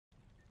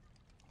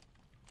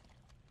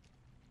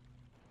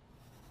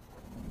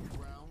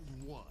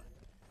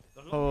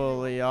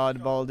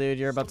oddball, dude.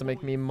 You're about to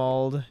make me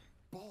mauled.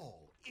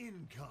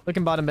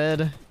 Looking bottom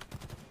mid.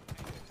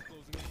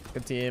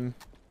 Good team.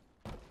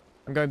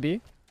 I'm going B.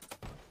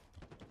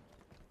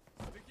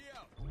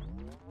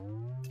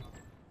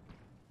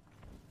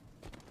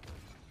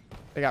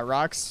 They got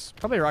rocks.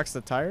 Probably rocks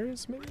the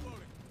tires, maybe?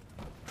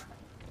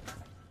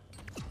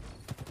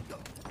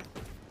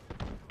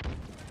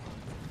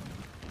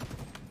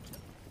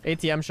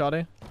 ATM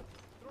shotty.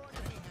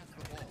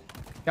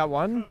 Got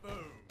one.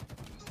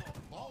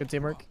 Good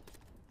teamwork.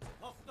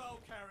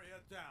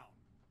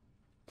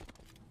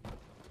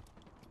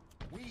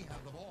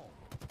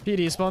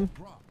 PD spawn.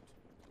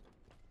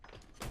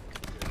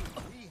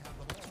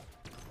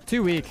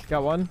 Too weak.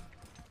 Got one.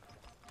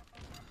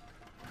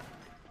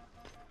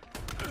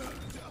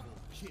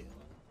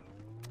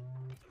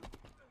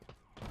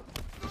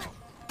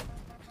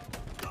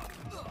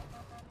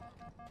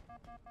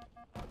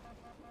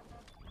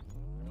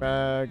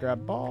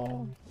 Grab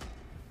ball.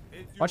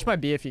 Watch my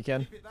B if you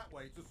can.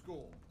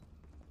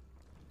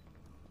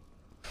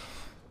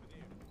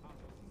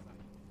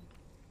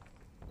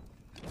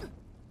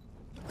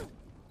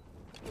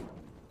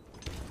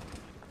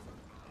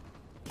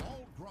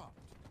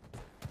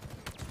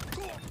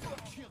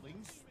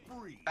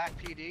 Back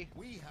PD.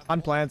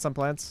 On plants, on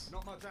plants.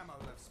 Not much ammo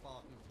left,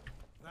 Spartan.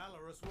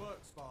 Valorous work,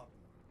 Spartan.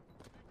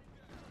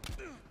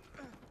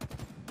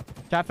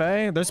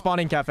 Cafe. They're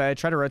spawning cafe.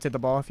 Try to rotate the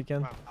ball if you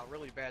can. Wow, a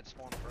really bad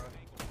spawn, bro.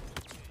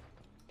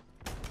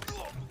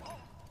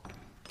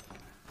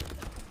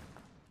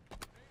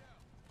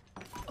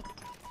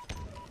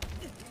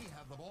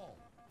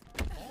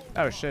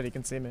 Oh shit, he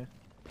can see me.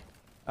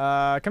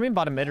 Coming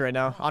bottom mid right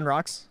now. On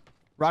rocks.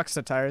 Rocks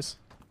to tires.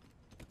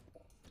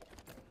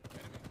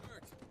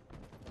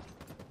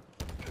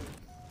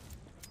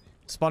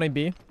 Spawning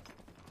B.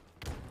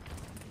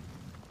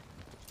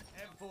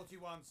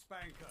 M41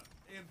 Spanker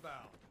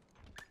inbound.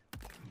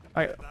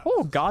 Alright.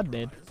 Oh god,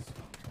 nade.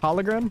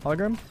 Hologram,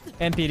 hologram,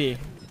 and PD.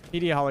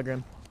 PD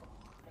hologram.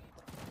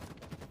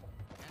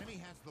 Enemy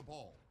has the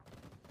ball.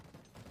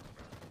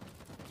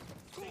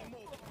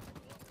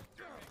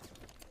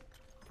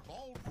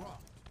 Ball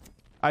dropped.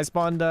 I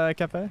spawned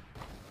cafe.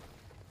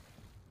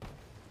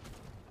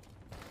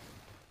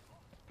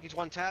 He's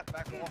one tap,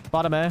 back wall.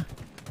 Bottom A.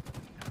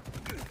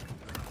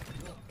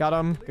 Got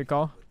him. Good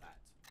call.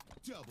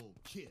 Double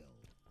kill.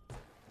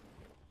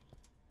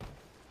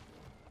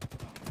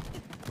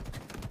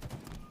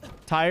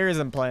 Tires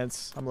and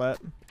plants. I'm lit.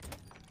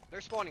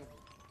 They're spawning.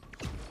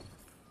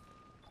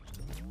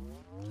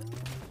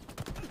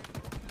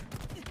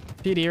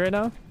 PD right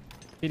now.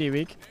 PD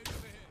weak.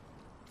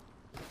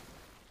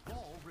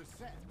 Ball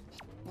reset.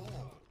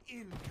 Ball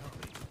incoming.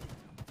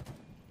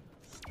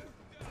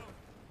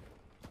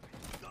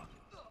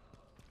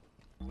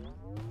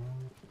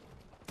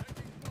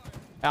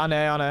 On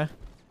A, on A.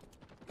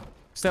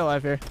 Still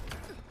alive here.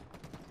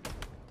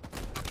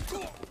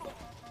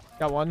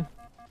 Got one.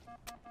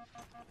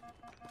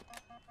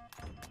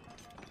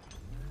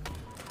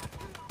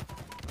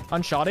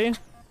 On shoddy.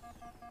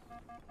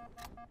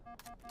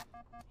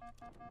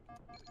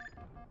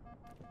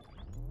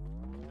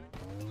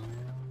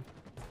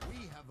 We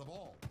have the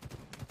ball.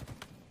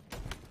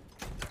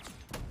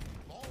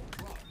 Ball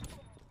dropped.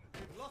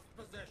 We've lost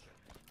possession.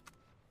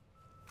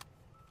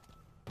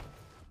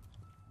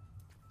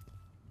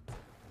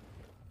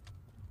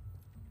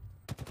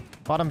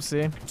 Bottom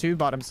C. Two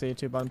bottom C.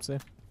 Two bottom C.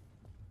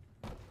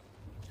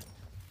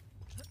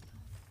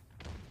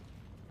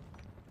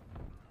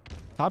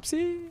 Top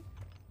C?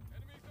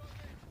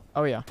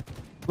 Oh yeah.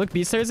 Look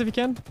B stairs if you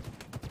can.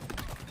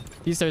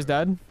 B stairs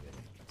dead.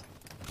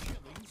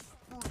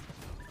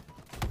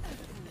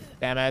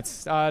 Damn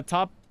it.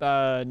 Top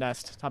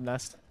nest. Top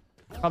nest.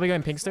 Probably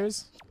going pink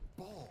stairs.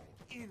 Ball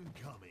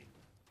incoming.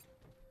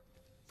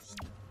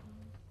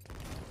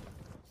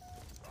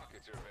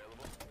 Rockets are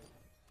available.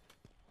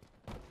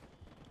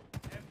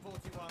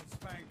 M41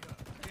 Spanker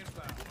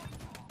inbound.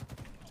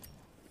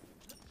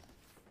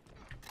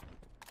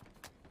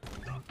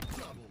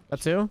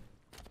 That's two.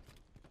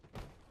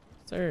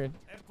 Third.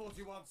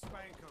 M41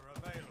 Spanker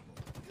available.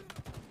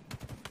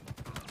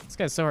 This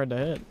guy's so hard to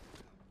hit.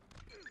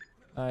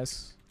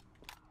 Nice.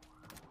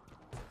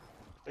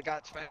 They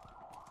got spank.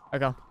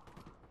 Okay.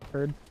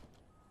 Heard.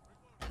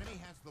 Enemy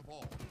has the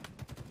ball.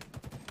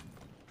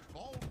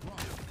 Ball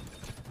dropped.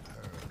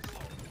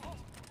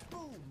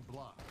 Boom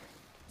block.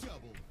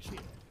 Double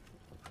kill.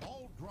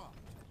 Ball dropped.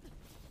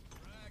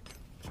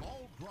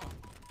 Ball dropped.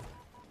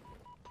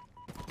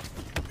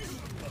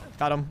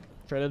 Got him.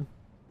 Traded.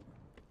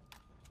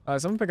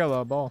 Someone pick up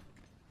the ball.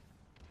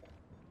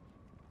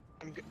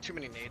 I'm too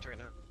many nades right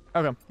now.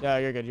 Okay. Yeah,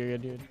 you're good. You're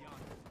good, dude.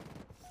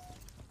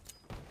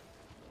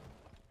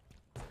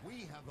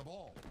 We have the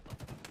ball.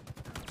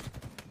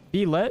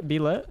 Be lit. Be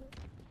lit.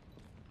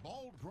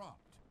 Ball dropped.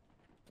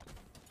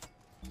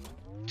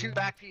 Two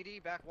back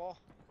PD, back wall.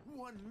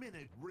 1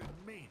 minute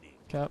remaining.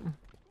 Cap.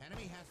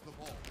 Enemy has the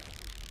ball.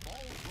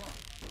 Ball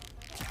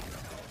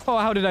dropped. Oh,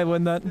 how did I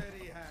win that?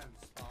 Steady hands,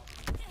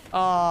 Spartan.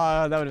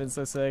 Ah, that would have been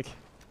so sick.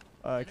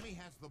 Fuck. Enemy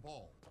has the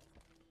ball.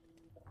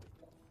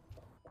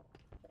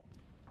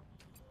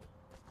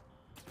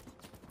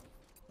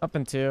 Up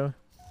in 2.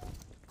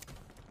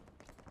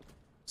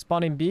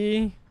 Spawning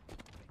B.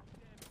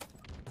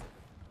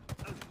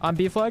 On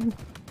B flag.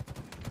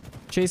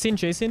 Chasing,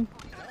 chasing.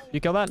 You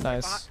kill that?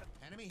 Nice.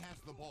 Enemy has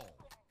the ball.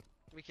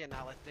 We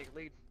cannot let them take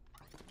lead.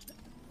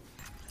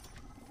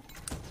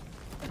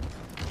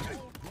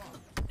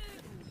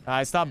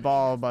 I stopped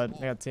ball, but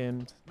I got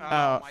teamed.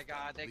 Oh my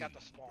god, they got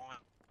the spawn.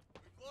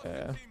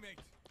 Yeah.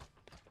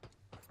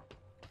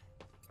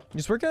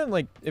 Just work on,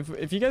 like,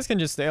 if you guys can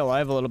just stay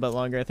alive a little bit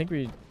longer, I think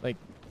we, like,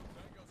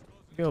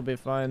 we'll be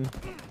fine.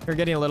 We're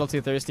getting a little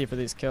too thirsty for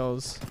these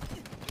kills.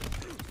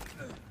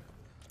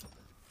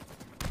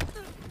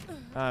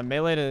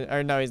 Melee to,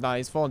 or no, he's not.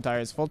 He's full on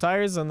tires. Full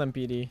tires and then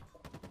PD.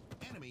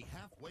 Enemy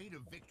halfway to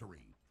victory.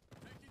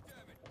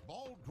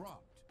 Ball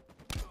dropped.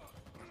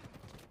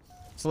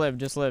 Just live,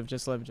 just live,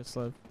 just live, just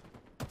live.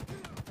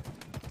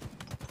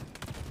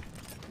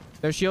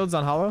 There's shields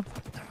on hollow.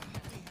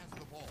 Enemy has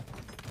the ball.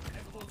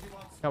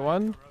 Got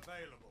one.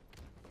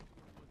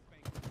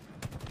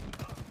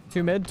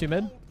 2 mid, 2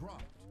 mid. Ball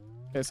dropped.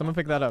 Okay, someone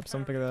pick that up.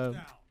 Someone pick that up.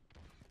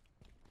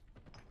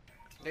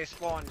 They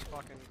spawned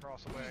fucking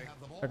across the We way. have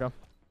the ball. Okay.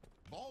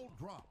 Ball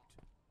dropped.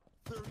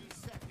 30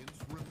 seconds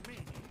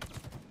remaining.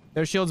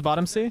 There's shields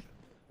bottom C.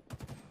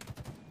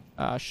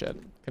 Ah, shit.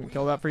 Couldn't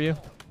kill that for you.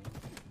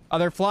 Oh,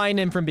 they're flying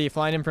in from B.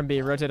 Flying in from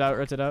B. Rotate out,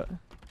 rotate out.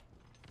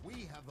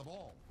 We have the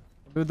ball.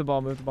 Move the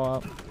ball, move the ball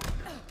out.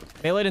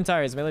 Melee and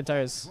tires, melee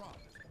tires. Dropped.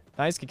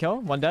 Nice, good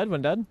kill. One dead,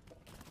 one dead.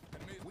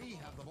 We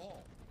have the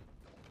ball.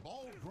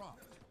 Ball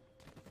dropped.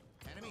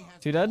 Enemy has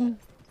 2 the dead. ball.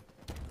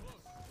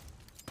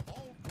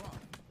 Ball dropped.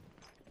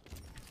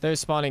 They're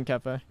spawning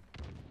cafe.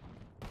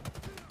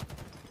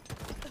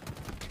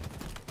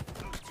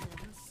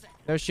 10 seconds.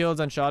 No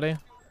shields on shoddy.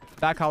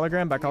 Back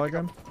hologram, back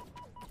hologram.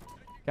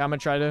 Okay, I'm gonna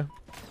try to.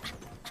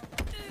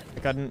 I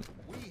couldn't.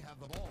 We have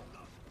the ball.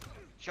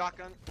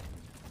 Shotgun.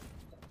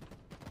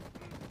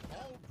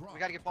 Ball dropped. We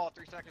gotta get ball at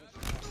 3 seconds.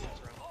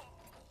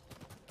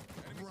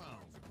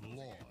 Round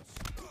lost.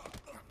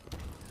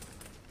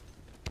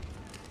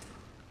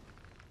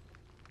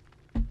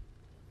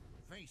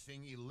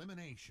 Facing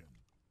elimination.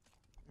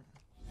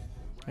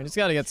 I just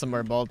gotta get some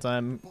more ball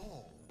time.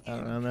 Ball. I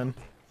don't know, man.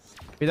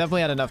 We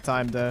definitely had enough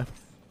time to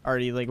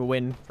already, like,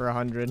 win for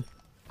 100.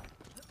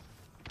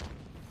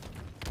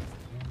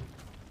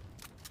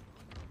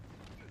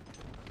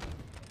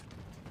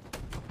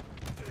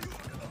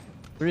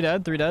 Three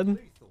dead, 3 dead.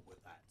 Lethal with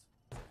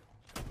that.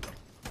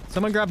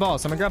 Someone grab ball,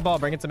 someone grab ball,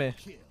 bring it to me.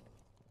 Kill.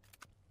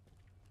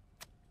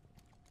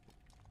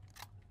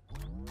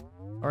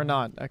 Or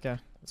not, okay.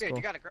 That's Dude, cool.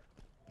 you gotta.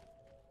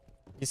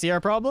 You see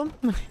our problem?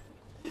 We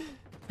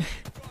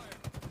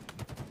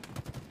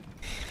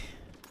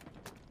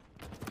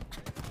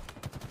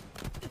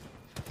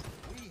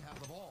have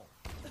the ball.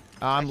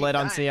 I'm lit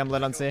on C, I'm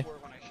lit on C.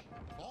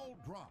 Ball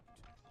dropped.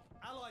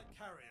 Allied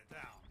carrier down.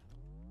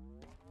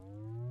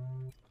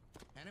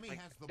 Enemy Like,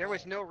 has the there ball.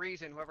 was no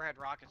reason whoever had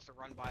rockets to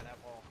run by that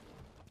wall.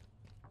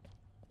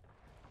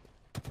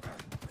 Ball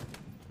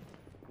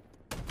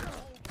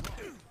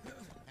dropped.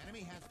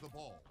 Enemy has the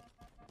ball.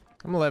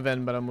 I'm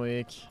living, but I'm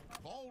weak.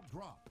 Ball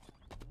dropped.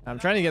 I'm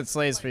trying to get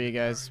slays for you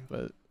guys,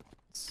 but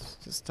it's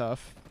just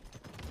tough.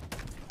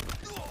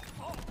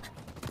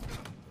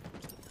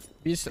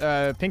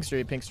 Pink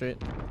Street, Pink Street.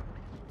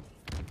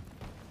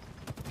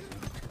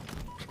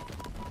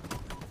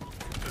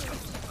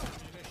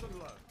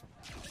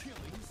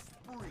 Killing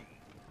spree.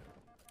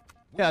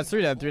 Yeah, it's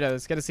 3 dead, 3 dead.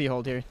 Let's get a C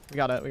hold here. We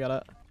got it, we got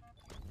it.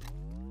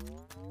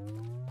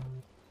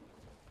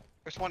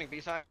 They're spawning B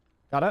side.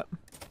 Got it.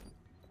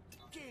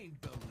 Gained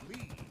the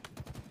lead.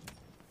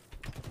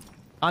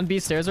 On B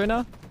stairs right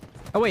now.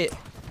 Oh wait,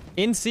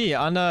 in C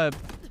on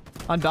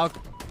Balk.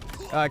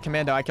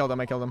 Commando. I killed him.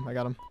 I killed him. I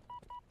got him.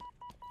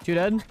 2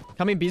 dead.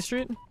 Coming B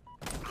Street. Ball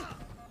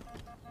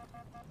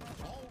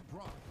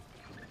dropped.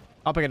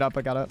 I'll pick it up.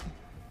 I got it.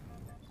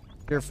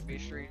 You're. B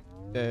Street.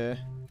 Uh,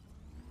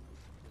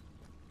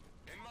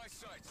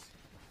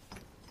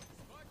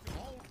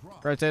 Ball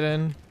dropped. rotate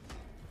in.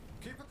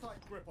 Keep a tight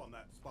grip on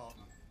that,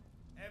 Spartan.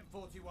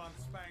 M41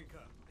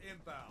 Spanker,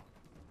 inbound.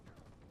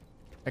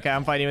 Okay,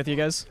 I'm fighting with you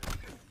guys.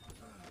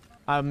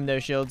 I'm no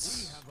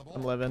shields.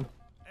 I'm living.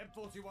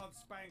 M41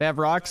 Spanker. They have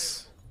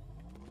rocks.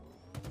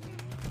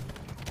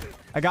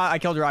 I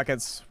killed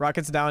rockets.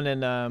 Rockets down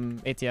in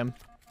ATM.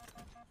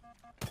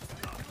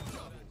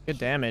 Good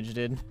damage,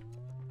 dude.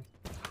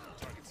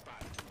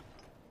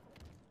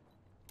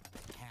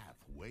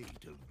 Halfway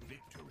to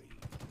victory.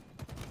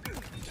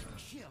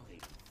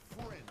 Killing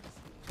friends.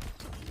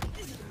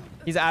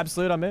 He's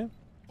absolute on me.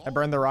 I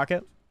burned the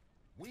rocket.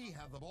 We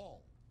have the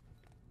ball.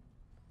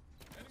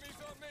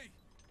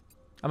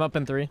 I'm up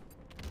in 3.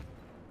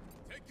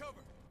 Take cover.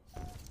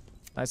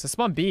 Nice. I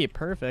spawned B.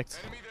 Perfect.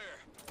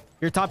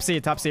 You're top C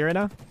right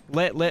now.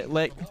 Lit, lit,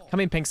 lit.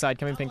 Coming pink side.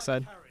 Coming pink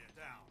side. Carrier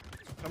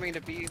down. Coming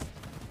to B.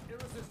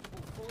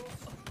 Irresistible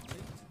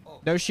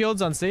force. No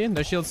shields on C.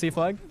 No shield C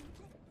flag.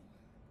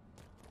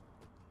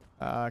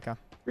 Okay.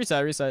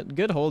 Reset, reset.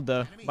 Good hold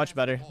though. Much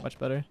better. Much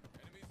better.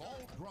 Ball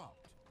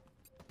dropped.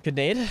 Good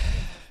nade.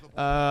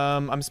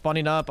 I'm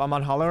spawning up. I'm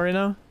on hollow right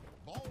now.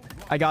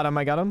 I got him.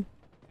 I got him.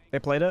 They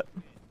played it.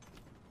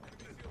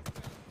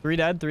 3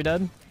 dead. 3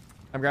 dead.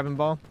 I'm grabbing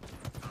ball.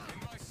 In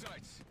my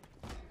sights.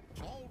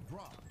 Ball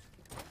dropped.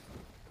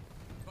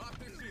 Pop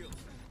their shields.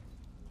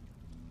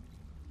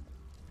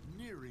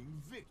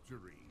 Nearing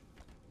victory.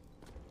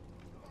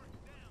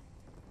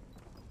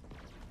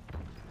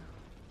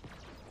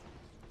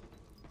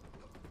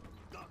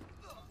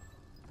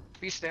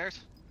 B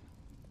stairs.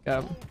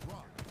 Yeah. Ball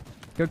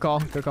dropped. Good call.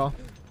 Good call.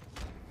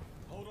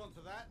 Hold on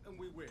to that and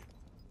we win.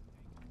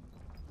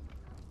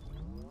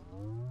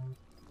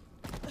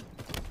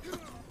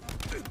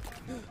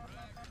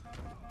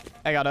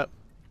 I got it.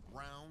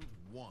 Round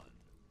 1.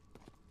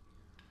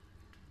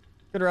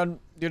 Good run.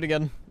 Do it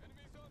again.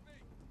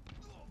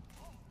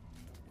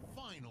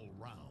 Final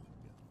round.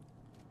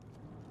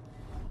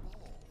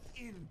 Ball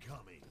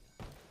incoming.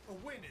 A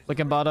win is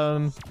Looking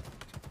bottom.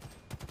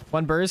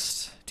 1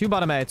 burst. 2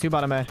 bottom A. 2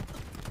 bottom A.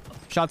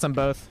 Shots on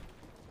both.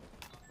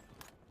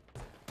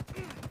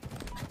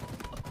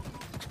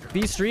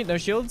 B street. No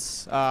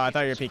shields. I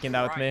thought you were peeking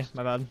that with me. Christ,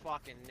 My bad.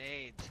 Fucking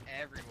nades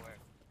everywhere.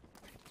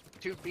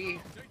 2B.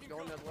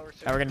 Going to the lower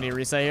Now we're gonna need a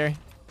reset here.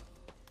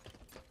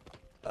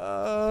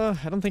 I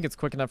don't think it's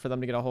quick enough for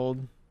them to get a hold.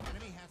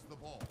 Enemy has the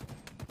ball.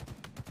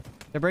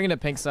 They're bringing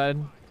it pink side.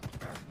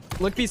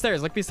 Look B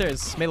stairs. Look B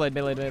stairs. Melee.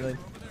 Melee. Melee.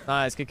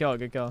 Nice. Good kill.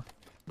 Good kill.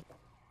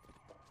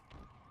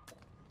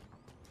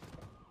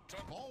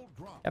 Ball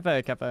dropped.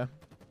 Cafe. Cafe.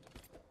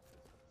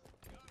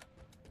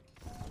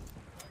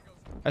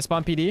 I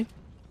spawn PD.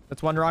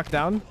 That's 1 rock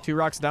down. 2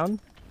 rocks down.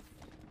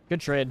 Good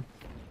trade.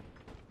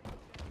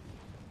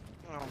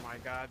 Oh my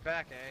god.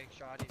 Back A.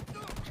 Shoddy.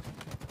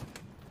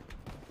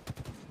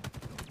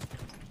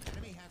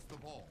 Enemy has the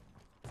ball.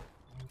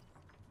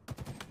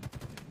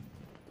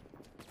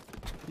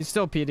 He's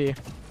still PD.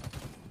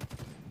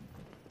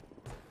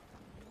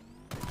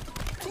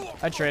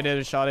 I traded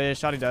a Shoddy.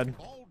 Shoddy dead.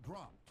 Ball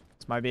dropped.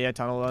 This might be a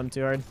tunnel on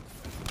too hard.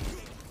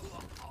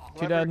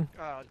 Two Whoever- dead.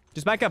 Uh,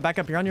 Just back up. Back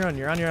up. You're on your own.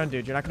 You're on your own,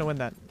 dude. You're not gonna win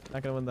that.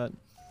 Not gonna win that.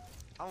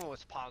 I'm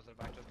almost positive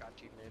I just got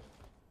teammated.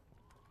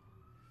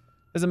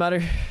 Doesn't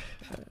matter.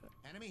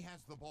 Enemy has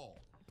the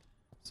ball.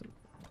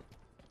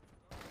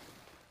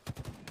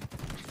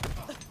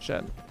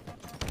 Shit.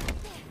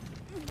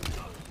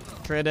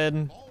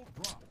 Traded. Ball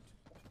dropped.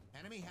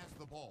 Enemy has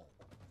the ball.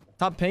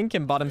 Top pink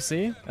and bottom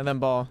C, and then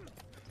ball.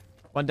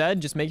 1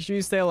 dead. Just make sure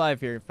you stay alive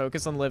here.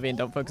 Focus on living.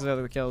 Don't focus on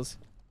other kills.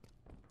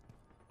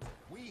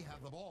 We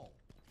have the ball.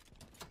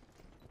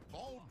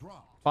 Ball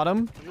dropped.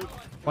 Bottom.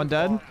 1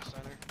 dead. Ball in the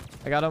center.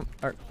 I got him.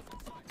 Can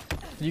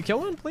you kill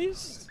one,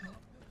 please?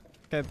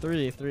 Okay,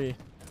 3.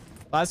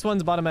 Last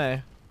one's bottom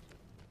A.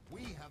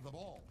 We have the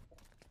ball.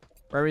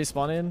 Where are we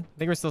spawning? I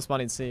think we're still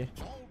spawning C.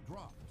 Ball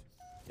dropped.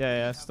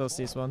 Yeah, still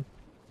C spawn.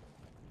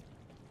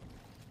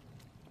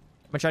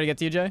 I'm gonna try to get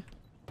to you, Jay.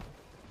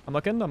 I'm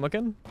looking.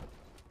 M41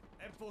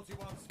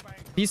 spank.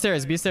 B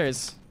stairs. B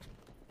stairs.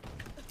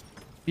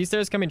 B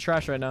stairs coming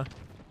trash right now.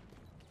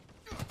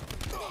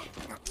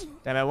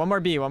 Damn it. One more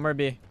B.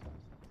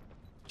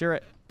 You're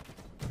it.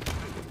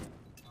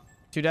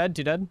 2 dead.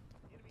 2 dead.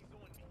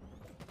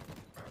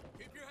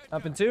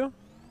 Up in 2.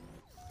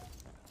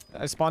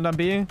 I spawned on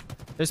B.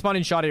 They're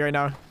spawning shoddy right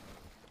now.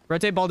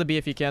 Rotate ball to B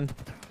if you can.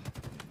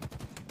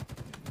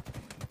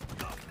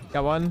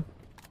 Got 1.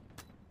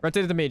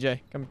 Rotate it to me,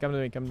 Jay. Come to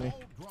me. Ball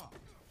dropped.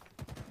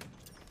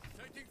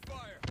 Taking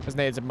fire. His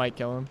nades might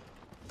kill him.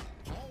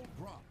 Ball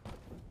dropped.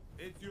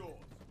 It's yours.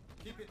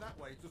 Keep it that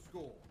way to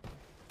score.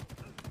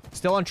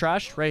 Still on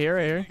trash. Right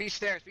here. B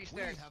stairs. B We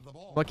stairs. have the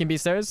ball. Looking B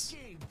stairs.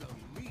 Gave the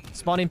lead.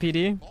 Spawning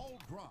PD. Ball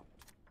dropped.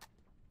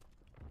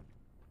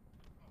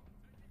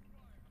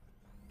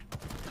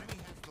 Enemy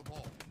has the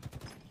ball.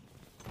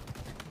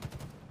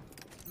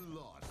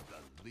 Lost the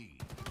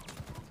lead.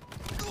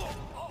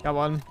 Got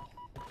 1.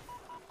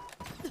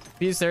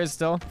 B stairs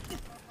still.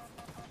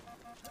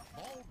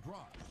 Ball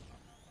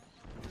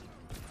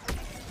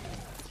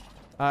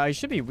dropped. He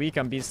should be weak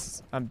on B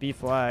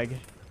flag. I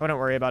wouldn't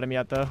worry about him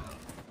yet though.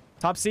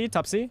 Top C.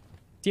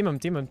 Team him.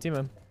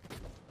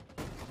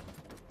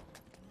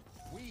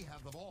 We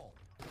have the ball.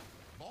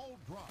 Ball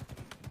dropped.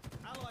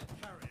 Allied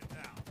carry it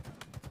down.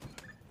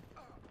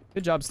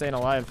 Good job staying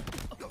alive.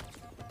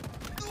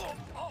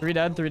 3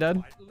 dead. Quite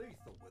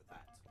lethal with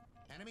that.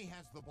 Enemy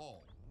has the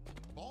ball.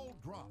 Ball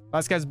dropped.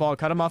 Last guy's ball.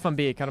 Cut him off on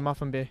B.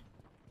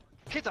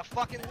 Kid's a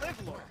fucking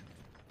live lord.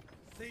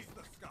 Seize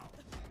the skull.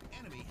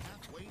 Enemy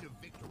halfway to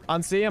victory.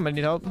 On C. I'm gonna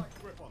need help.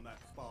 Grip on that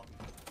Spartan.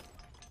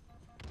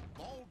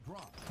 Ball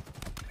dropped.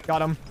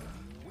 Got him.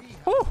 We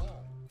have Whew. the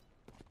ball.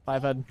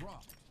 5 head.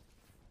 Dropped.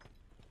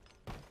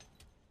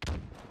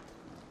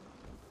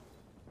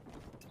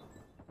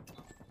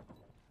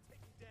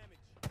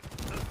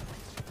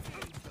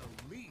 Gave the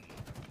lead.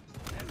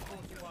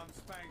 M41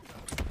 spanker.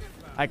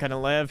 Inbound. I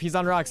couldn't live. He's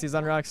on rocks.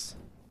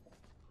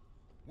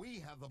 We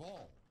have the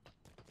ball.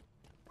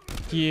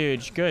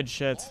 Huge. Good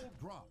shit. Ball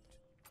dropped.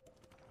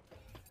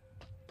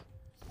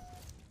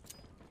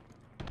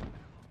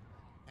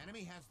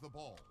 Enemy has the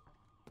ball.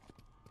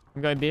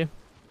 I'm going B.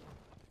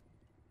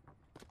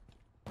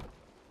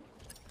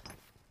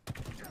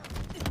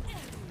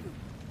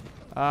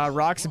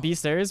 Rocks B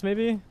stairs,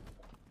 maybe? Enemies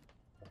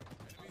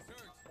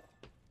hurt.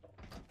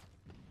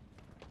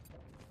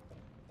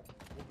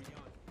 We'll be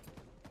on.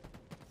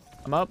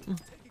 I'm up. Taking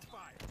fire.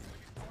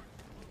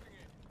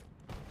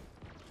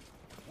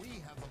 We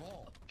have the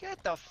ball.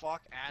 Get the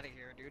fuck out of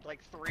here, dude.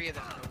 Like 3 of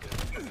them.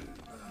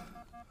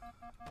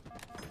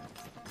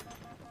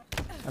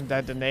 I'm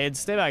dead to nades.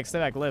 Stay back,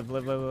 live.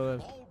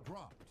 Ball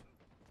dropped.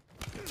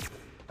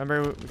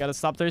 Remember, we gotta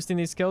stop thirsting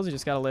these kills. You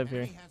just gotta live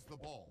here. Enemy has the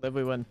ball. Live,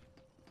 we win.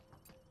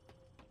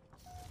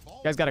 Ball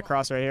You guys got a dropped.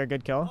 cross right here.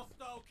 Good kill.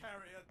 Hostile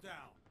carrier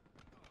down.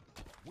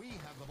 We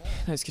have the ball.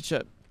 Nice, good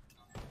shit.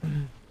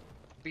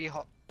 Be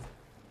ho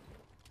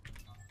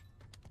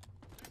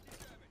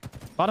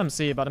Bottom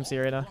C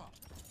right now. Dropped.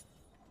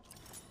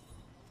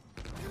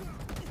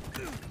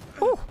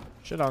 Whew.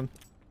 Shit on.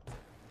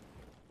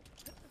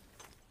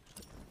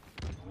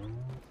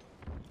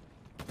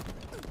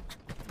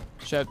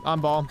 Shit,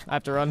 on ball. I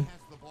have to run. Has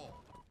the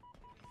ball.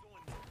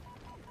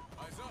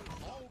 Eyes up.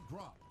 Ball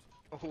dropped.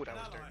 Oh, that An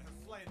was ally dirty. has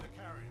slain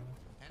the carrier.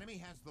 Enemy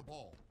has the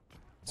ball.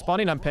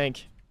 Spawning on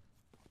pink.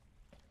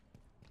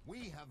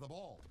 We have the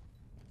ball.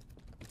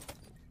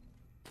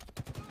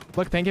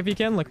 Look pink if you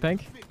can. Look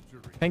pink.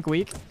 Victory. Pink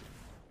weak.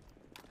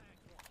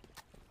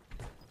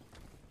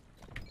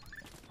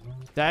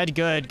 Dead.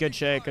 Good. Good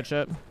shit. Good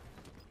shit.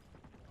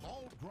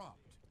 Ball dropped.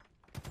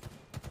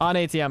 On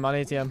ATM. On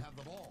We ATM. have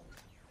the ball.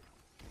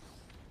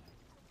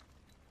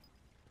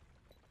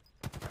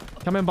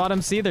 Coming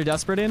bottom C. They're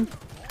desperate in.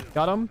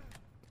 Got him.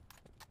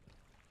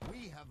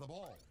 We have the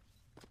ball.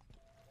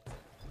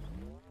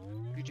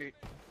 GG.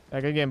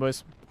 Yeah, good game,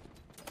 boys.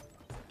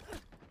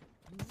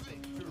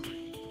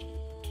 Victory.